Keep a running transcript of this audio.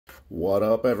What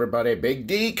up, everybody? Big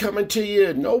D coming to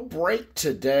you. No break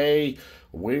today.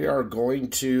 We are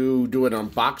going to do an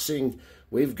unboxing.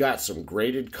 We've got some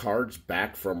graded cards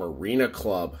back from Arena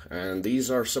Club, and these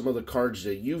are some of the cards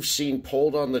that you've seen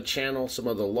pulled on the channel, some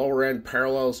of the lower end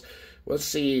parallels. Let's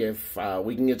see if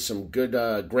we can get some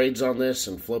good grades on this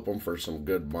and flip them for some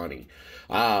good money.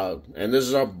 And this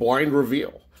is a blind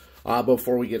reveal.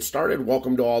 Before we get started,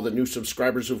 welcome to all the new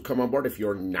subscribers who've come on board. If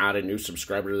you're not a new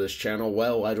subscriber to this channel,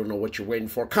 well, I don't know what you're waiting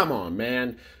for. Come on,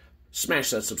 man. Smash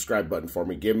that subscribe button for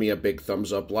me. Give me a big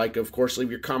thumbs up, like, of course,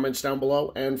 leave your comments down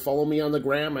below, and follow me on the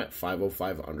gram at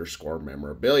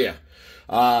 505_memorabilia.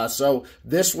 So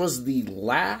this was the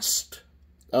last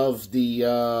of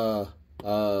the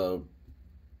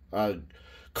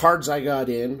cards I got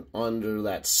in under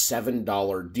that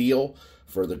 $7 deal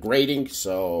for the grading,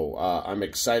 so I'm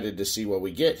excited to see what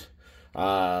we get.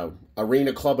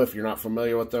 Arena Club, if you're not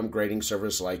familiar with them, grading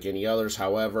service like any others.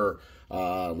 However,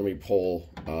 let me pull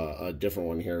a different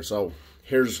one here. So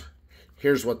here's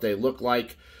what they look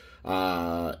like.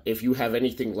 If you have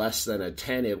anything less than a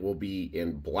 10, it will be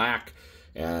in black.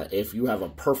 If you have a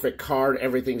perfect card,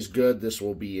 everything's good. This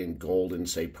will be in gold and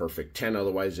say perfect 10.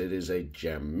 Otherwise, it is a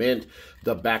gem mint.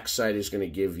 The backside is going to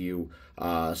give you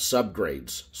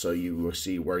subgrades, so you will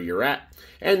see where you're at.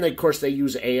 And of course, they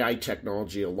use AI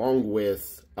technology along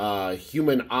with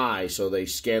human eye. So they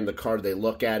scan the card, they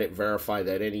look at it, verify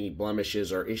that any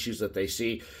blemishes or issues that they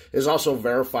see is also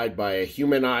verified by a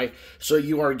human eye. So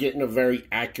you are getting a very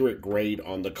accurate grade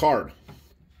on the card.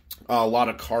 A lot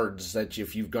of cards that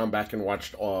if you've gone back and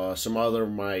watched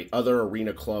some my other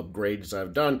Arena Club grades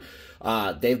I've done,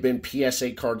 they've been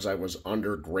PSA cards I was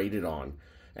undergraded on.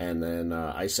 And then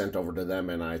I sent over to them,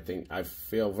 and I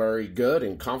feel very good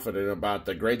and confident about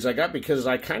the grades I got because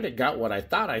I kind of got what I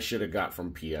thought I should have got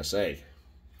from PSA.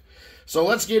 So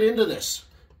let's get into this.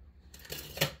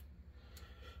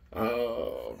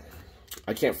 I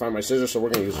can't find my scissors, so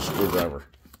we're going to use a screwdriver.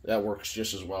 That works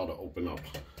just as well to open up.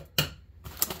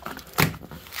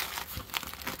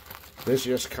 This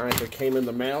just kind of came in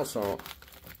the mail, so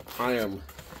I am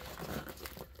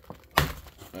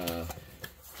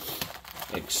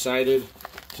excited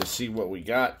to see what we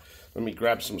got. Let me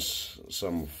grab some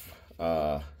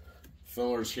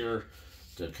fillers here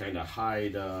to kind of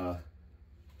hide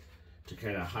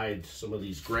some of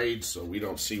these grades so we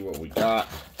don't see what we got.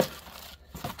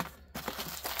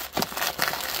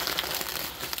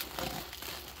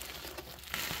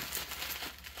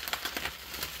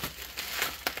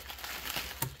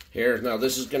 Here, now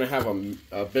this is going to have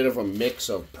a bit of a mix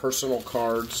of personal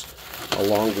cards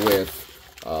along with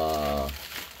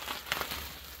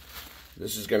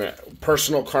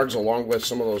personal cards along with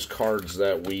some of those cards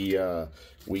that we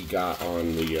got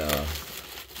on the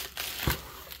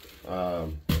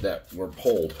that were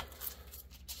pulled.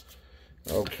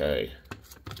 Okay,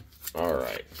 all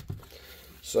right.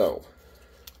 So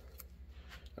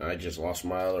I just lost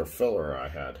my other filler I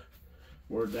had.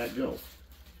 Where'd that go?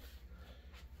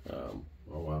 Oh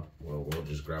well, we'll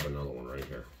just grab another one right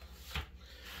here.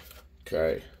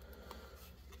 Okay,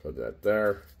 put that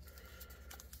there.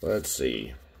 Let's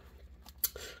see.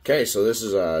 Okay, so this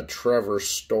is a Trevor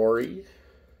Story.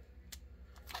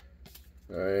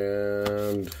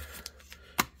 And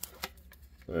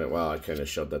well, I kind of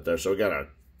showed that there. So we got a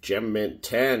Gem Mint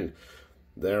 10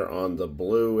 there on the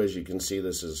blue. As you can see,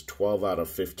 this is 12 out of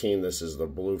 15. This is the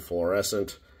blue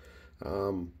fluorescent.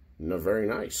 Very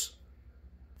nice.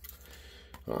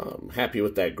 Happy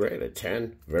with that grade, a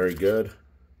 10. Very good.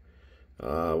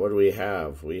 What do we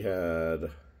have? We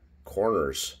had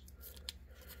corners.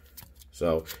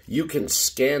 So you can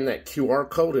scan that QR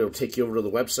code. It'll take you over to the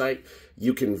website.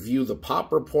 You can view the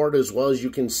pop report as well as you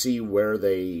can see where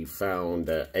they found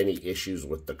any issues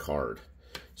with the card.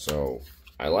 So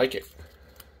I like it.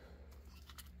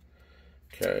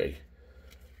 Okay.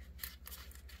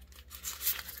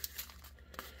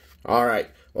 All right.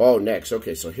 Oh, next.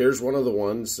 Okay, so here's one of the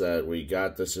ones that we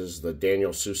got. This is the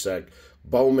Daniel Susek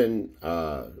Bowman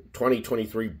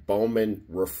 2023 Bowman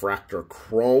Refractor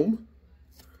Chrome.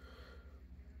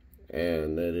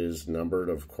 And it is numbered,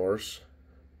 of course,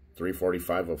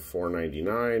 345 of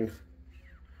 499.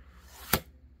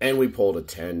 And we pulled a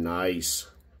 10. Nice.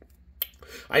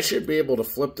 I should be able to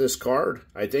flip this card.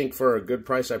 I think for a good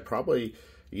price, I probably,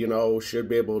 should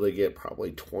be able to get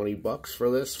probably 20 bucks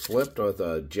for this flipped with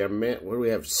a gem mint. What do we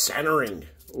have? Centering.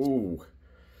 Ooh.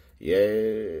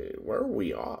 Yeah. Where are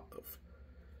we off?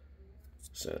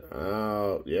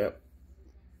 Oh, yep.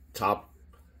 Top.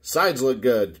 Sides look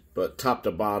good, but top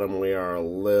to bottom, we are a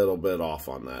little bit off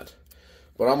on that.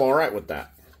 But I'm all right with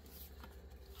that.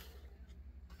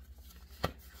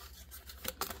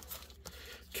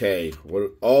 Okay.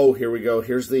 Oh, here we go.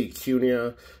 Here's the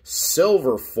Acuna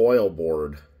silver foil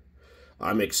board.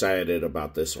 I'm excited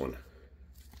about this one.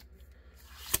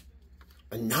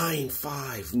 A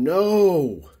 9.5.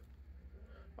 No.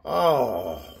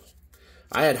 Oh.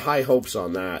 I had high hopes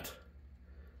on that.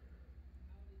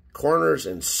 Corners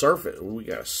and surface. Ooh, we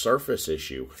got a surface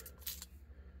issue.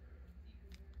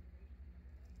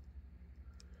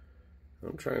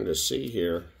 I'm trying to see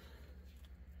here.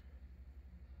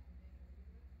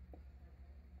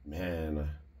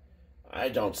 Man, I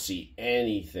don't see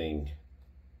anything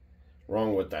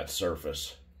wrong with that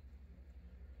surface.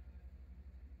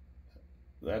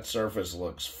 That surface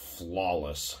looks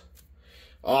flawless.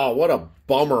 Oh, what a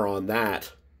bummer on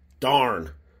that.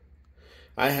 Darn.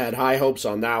 I had high hopes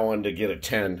on that one to get a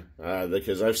 10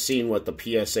 because I've seen what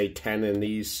the PSA 10 in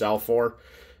these sell for.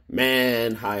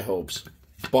 Man, high hopes.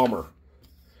 Bummer.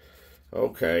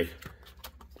 Okay.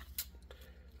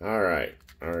 All right.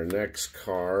 Our next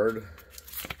card.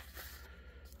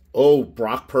 Oh,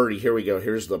 Brock Purdy. Here we go.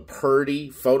 Here's the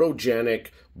Purdy Photogenic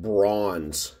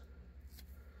Bronze.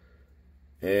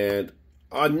 And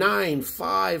a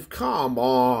 9.5. Come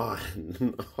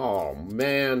on. Oh,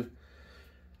 man.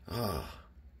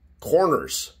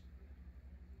 Corners.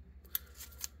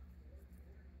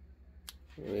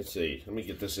 Let me see. Let me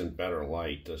get this in better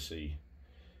light to see.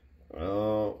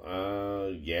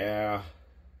 Oh, yeah.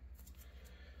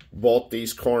 Both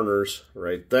these corners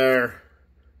right there.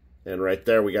 And right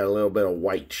there we got a little bit of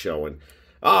white showing.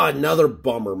 Ah, another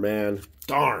bummer, man.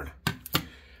 Darn.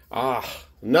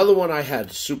 Another one I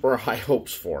had super high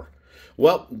hopes for.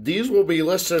 Well, these will be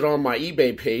listed on my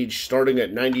eBay page starting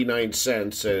at 99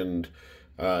 cents. And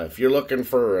if you're looking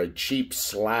for a cheap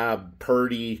slab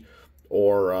Purdy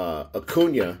or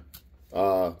Acuna,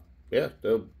 yeah,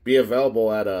 they'll be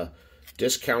available at a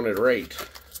discounted rate.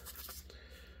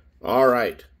 All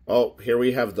right. Oh, here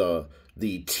we have the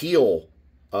teal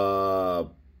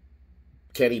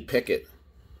Kenny Pickett.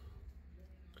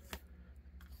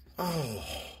 Oh,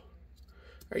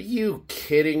 are you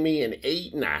kidding me? An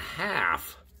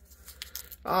 8.5.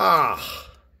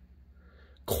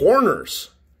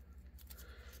 Corners.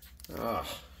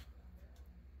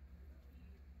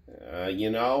 You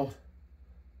know,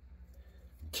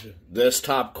 this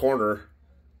top corner.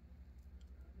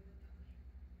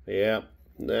 Yep.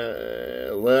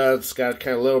 It's got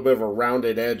kind of a little bit of a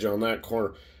rounded edge on that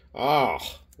corner.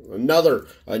 Another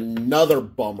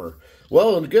bummer.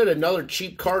 Well and good, another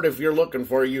cheap card if you're looking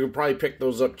for it. You can probably pick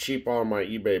those up cheap on my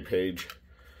eBay page.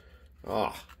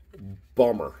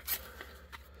 Bummer.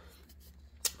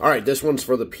 All right, this one's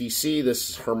for the PC. This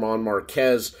is Herman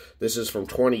Marquez. This is from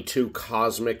 22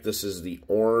 Cosmic. This is the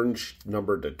orange,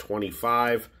 numbered to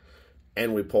 25.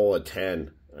 And we pull a 10.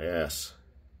 Yes.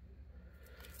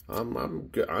 I'm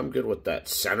good with that.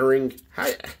 Centering.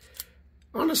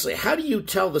 Honestly, how do you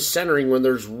tell the centering when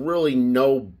there's really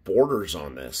no borders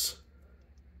on this?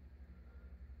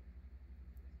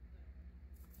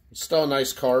 Still a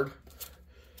nice card.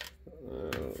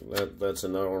 That's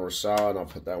another one we saw, and I'll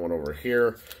put that one over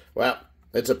here. Well,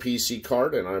 it's a PC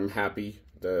card, and I'm happy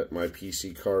that my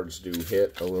PC cards do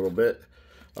hit a little bit.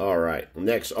 All right,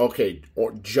 next. Okay,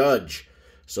 Judge.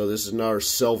 So this is another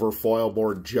silver foil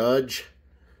board Judge.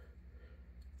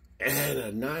 And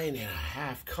a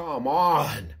 9.5. Come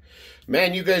on.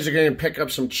 Man, you guys are going to pick up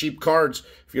some cheap cards.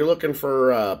 If you're looking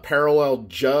for parallel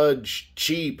Judge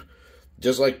cheap,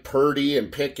 just like Purdy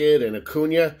and Pickett and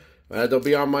Acuna, they'll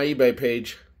be on my eBay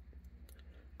page.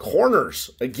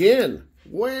 Corners. Again.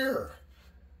 Where?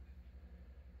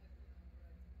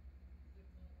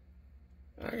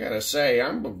 I got to say,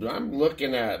 I'm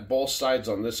looking at both sides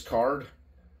on this card.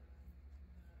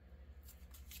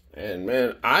 And,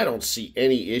 man, I don't see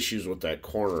any issues with that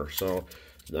corner. So,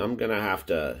 I'm going to have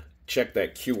to check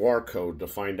that QR code to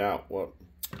find out what...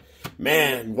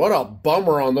 Man, what a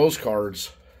bummer on those cards.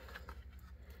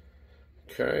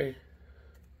 Okay.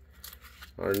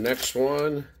 Our next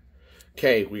one.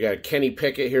 Okay, we got Kenny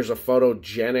Pickett. Here's a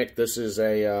photogenic. This is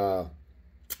a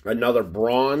another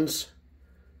bronze.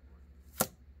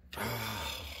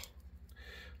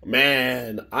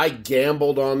 Man, I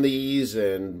gambled on these,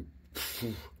 and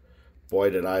boy,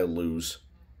 did I lose.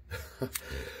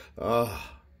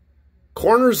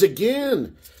 Corners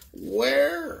again.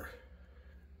 Where?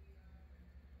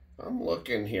 I'm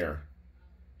looking here.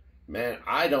 Man,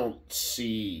 I don't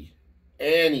see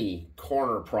any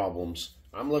corner problems.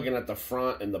 I'm looking at the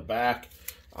front and the back.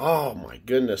 Oh, my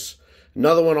goodness.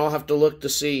 Another one I'll have to look to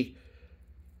see.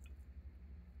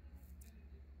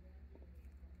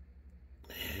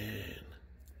 Man.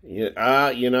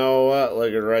 You know what?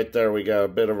 Look at right there. We got a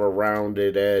bit of a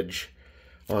rounded edge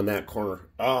on that corner.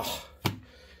 Oh,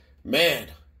 Man.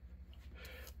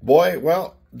 Boy,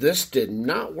 well, this did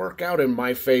not work out in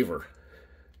my favor.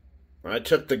 I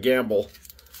took the gamble.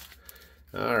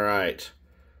 All right.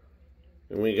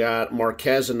 And we got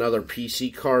Marquez, another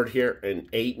PC card here, an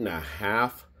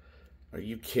 8.5. Are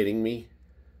you kidding me?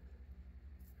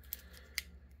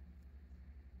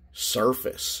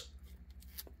 Surface.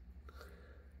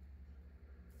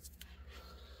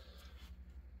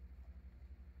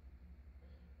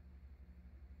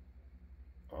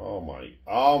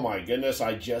 Oh my goodness,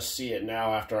 I just see it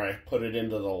now after I put it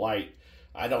into the light.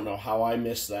 I don't know how I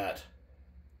missed that.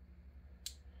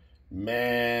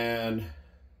 Man.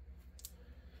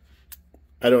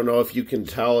 I don't know if you can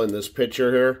tell in this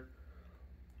picture here.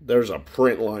 There's a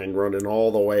print line running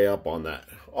all the way up on that.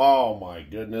 Oh my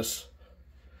goodness.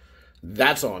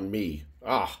 That's on me.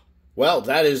 Well,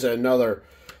 that is another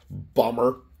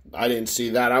bummer. I didn't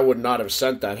see that. I would not have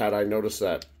sent that had I noticed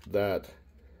that.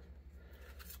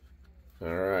 All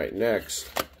right, next.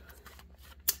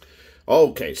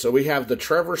 Okay, so we have the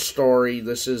Trevor Story.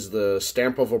 This is the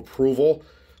stamp of approval.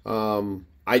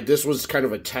 This was kind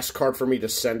of a test card for me to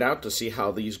send out to see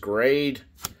how these grade.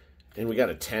 And we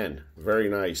got a 10. Very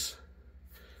nice.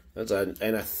 And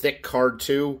a thick card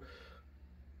too.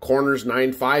 Corners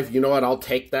 9.5. You know what? I'll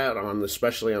take that on,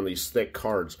 especially on these thick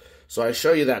cards. So I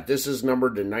show you that. This is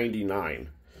numbered to 99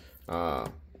 on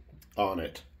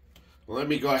it. Let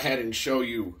me go ahead and show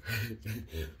you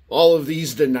all of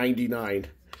these to 99.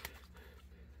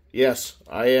 Yes,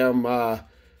 I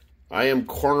am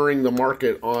cornering the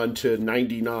market on to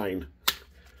 99.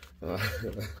 Well,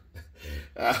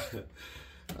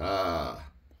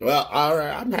 all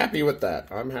right, I'm happy with that.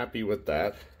 I'm happy with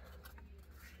that.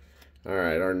 All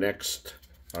right, our next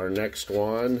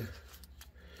one.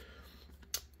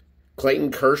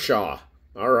 Clayton Kershaw.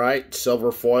 All right,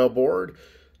 silver foil board.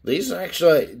 These are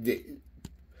actually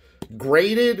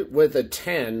graded with a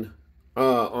 10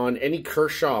 on any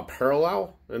Kershaw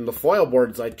parallel. And the foil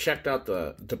boards, I checked out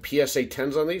the PSA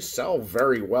 10s on these, sell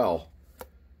very well.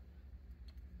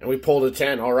 And we pulled a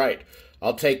 10. All right,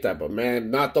 I'll take that. But, man,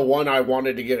 not the one I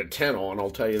wanted to get a 10 on, I'll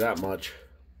tell you that much.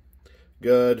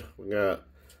 Good. We got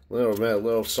a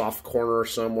little soft corner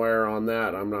somewhere on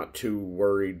that. I'm not too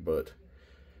worried, but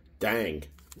dang.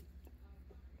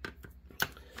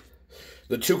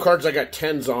 The two cards I got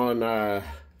 10s on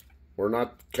were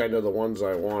not kind of the ones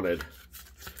I wanted.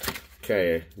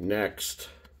 Okay, next.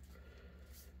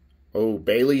 Oh,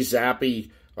 Bailey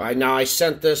Zappi. Now, I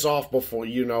sent this off before,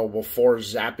 before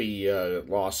Zappi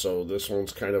lost, so this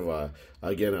one's kind of,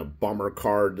 again, a bummer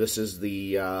card. This is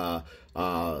the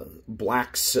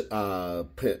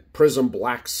Prism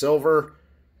Black Silver.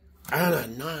 And a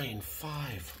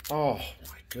 9.5. Oh,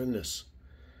 my goodness.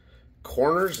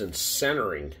 Corners and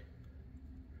centering.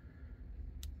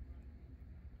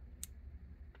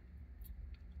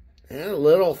 And a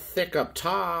little thick up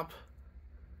top.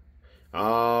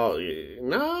 Oh,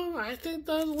 no, I think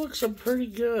that looks pretty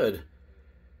good.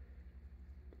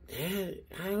 Yeah,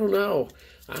 I don't know.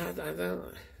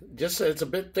 Just it's a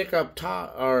bit thick up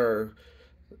top, or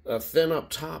thin up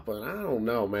top, but I don't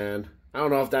know, man. I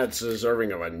don't know if that's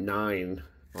deserving of a 9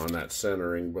 on that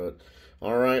centering, but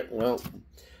all right, well,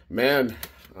 man,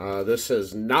 this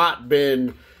has not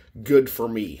been good for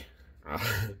me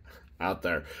out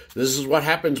there. This is what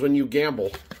happens when you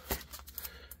gamble.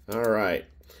 All right.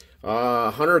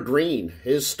 Hunter Green,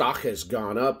 his stock has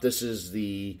gone up. This is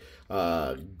the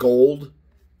gold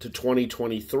to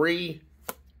 2023.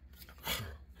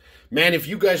 Man, if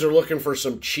you guys are looking for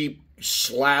some cheap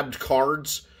slabbed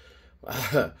cards,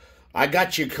 I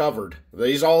got you covered.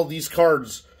 All these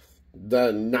cards,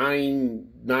 the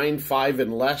 9.5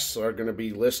 and less, are going to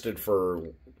be listed for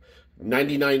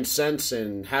 99 cents,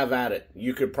 and have at it.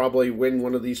 You could probably win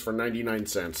one of these for 99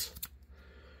 cents.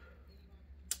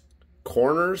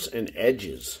 Corners and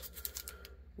edges.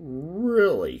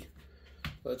 Really?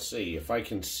 Let's see if I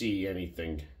can see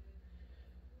anything.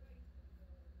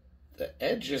 The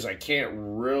edges I can't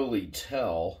really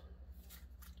tell.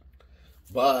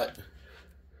 But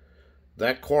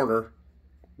that corner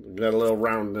got a little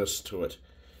roundness to it.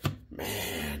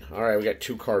 Man. Alright, we got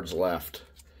 2 cards left.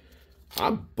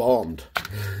 I'm bummed.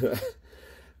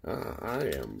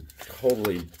 I am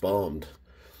totally bummed.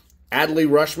 Adley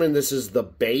Rushman, this is the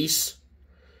base.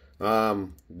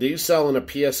 These sell in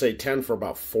a PSA 10 for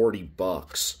about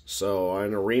 $40. So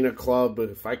an Arena Club,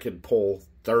 if I could pull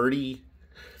 30,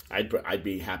 I'd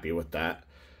be happy with that.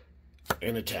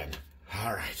 And a 10.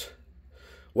 All right.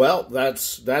 Well,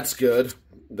 that's good.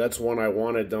 That's one I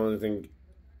wanted. The only thing,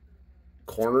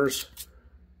 corners.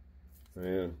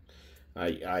 Yeah,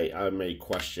 I may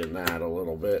question that a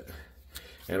little bit.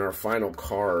 And our final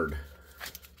card.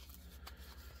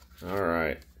 All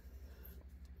right.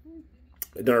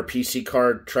 Another PC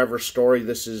card, Trevor Story.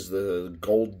 This is the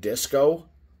Gold Disco.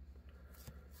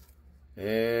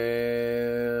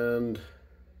 And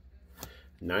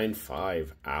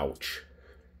 9.5. Ouch.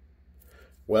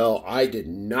 Well, I did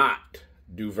not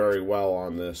do very well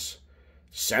on this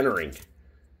centering.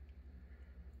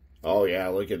 Oh, yeah,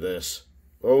 look at this.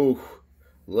 Oh,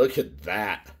 look at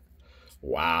that.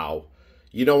 Wow.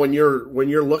 You know, when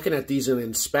you're looking at these and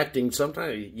inspecting,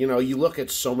 sometimes, you know, you look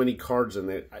at so many cards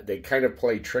and they kind of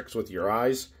play tricks with your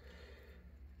eyes.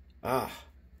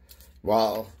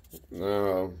 Well,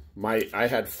 I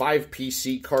had 5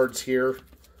 PC cards here.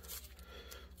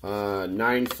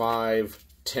 9, 5,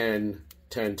 10,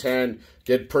 10, 10.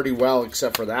 Did pretty well,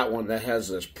 except for that one that has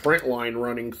this print line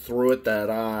running through it that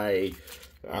I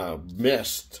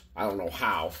missed. I don't know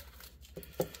how.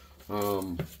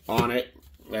 On it.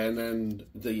 And then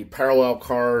the parallel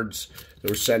cards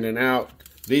they're sending out.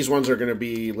 These ones are going to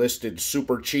be listed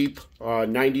super cheap.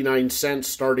 99 cents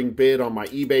starting bid on my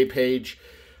eBay page.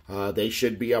 They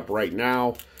should be up right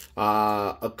now.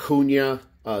 Acuna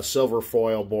silver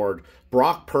foil board.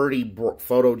 Brock Purdy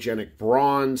photogenic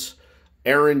bronze.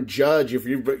 Aaron Judge. If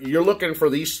you're looking for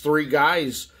these 3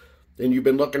 guys and you've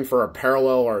been looking for a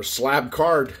parallel or a slab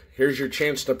card, here's your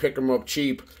chance to pick them up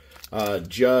cheap.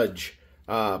 Judge.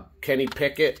 Kenny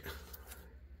Pickett,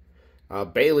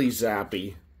 Bailey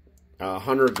Zappi,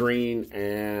 Hunter Green,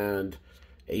 and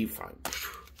 8.5.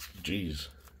 Jeez.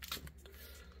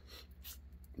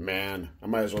 Man, I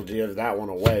might as well give that one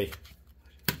away.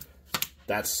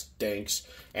 That stinks.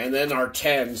 And then our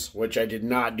 10s, which I did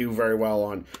not do very well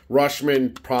on.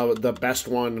 Rushman, probably the best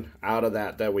one out of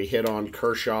that we hit on.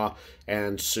 Kershaw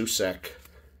and Susek.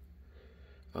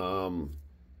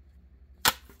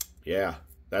 Yeah.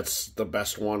 That's the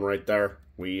best one right there.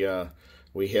 We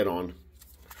hit on.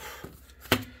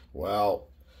 Well,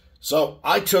 so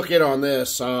I took it on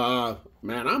this. Man,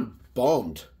 I'm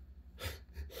bummed.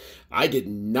 I did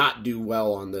not do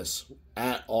well on this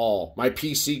at all. My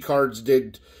PC cards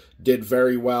did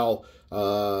very well.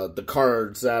 The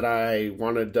cards that I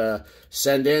wanted to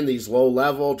send in, these low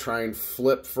level, try and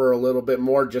flip for a little bit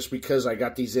more, just because I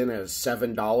got these in at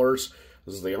 $7.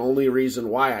 Was the only reason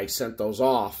why I sent those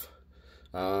off.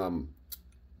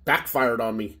 Backfired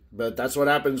on me, but that's what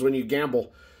happens when you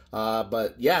gamble.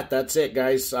 But yeah, that's it,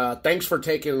 guys. Thanks for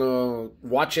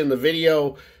watching the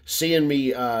video, seeing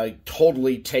me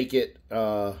totally take it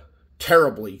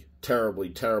terribly.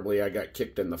 I got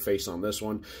kicked in the face on this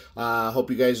one.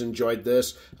 Hope you guys enjoyed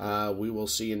this. We will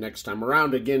see you next time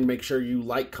around. Again, make sure you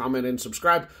like, comment, and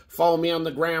subscribe. Follow me on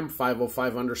the gram,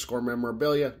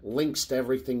 505_memorabilia. Links to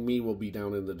everything me will be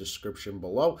down in the description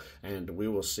below. And we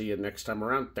will see you next time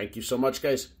around. Thank you so much,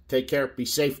 guys. Take care. Be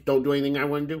safe. Don't do anything I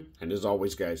wouldn't do. And as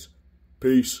always, guys,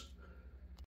 peace.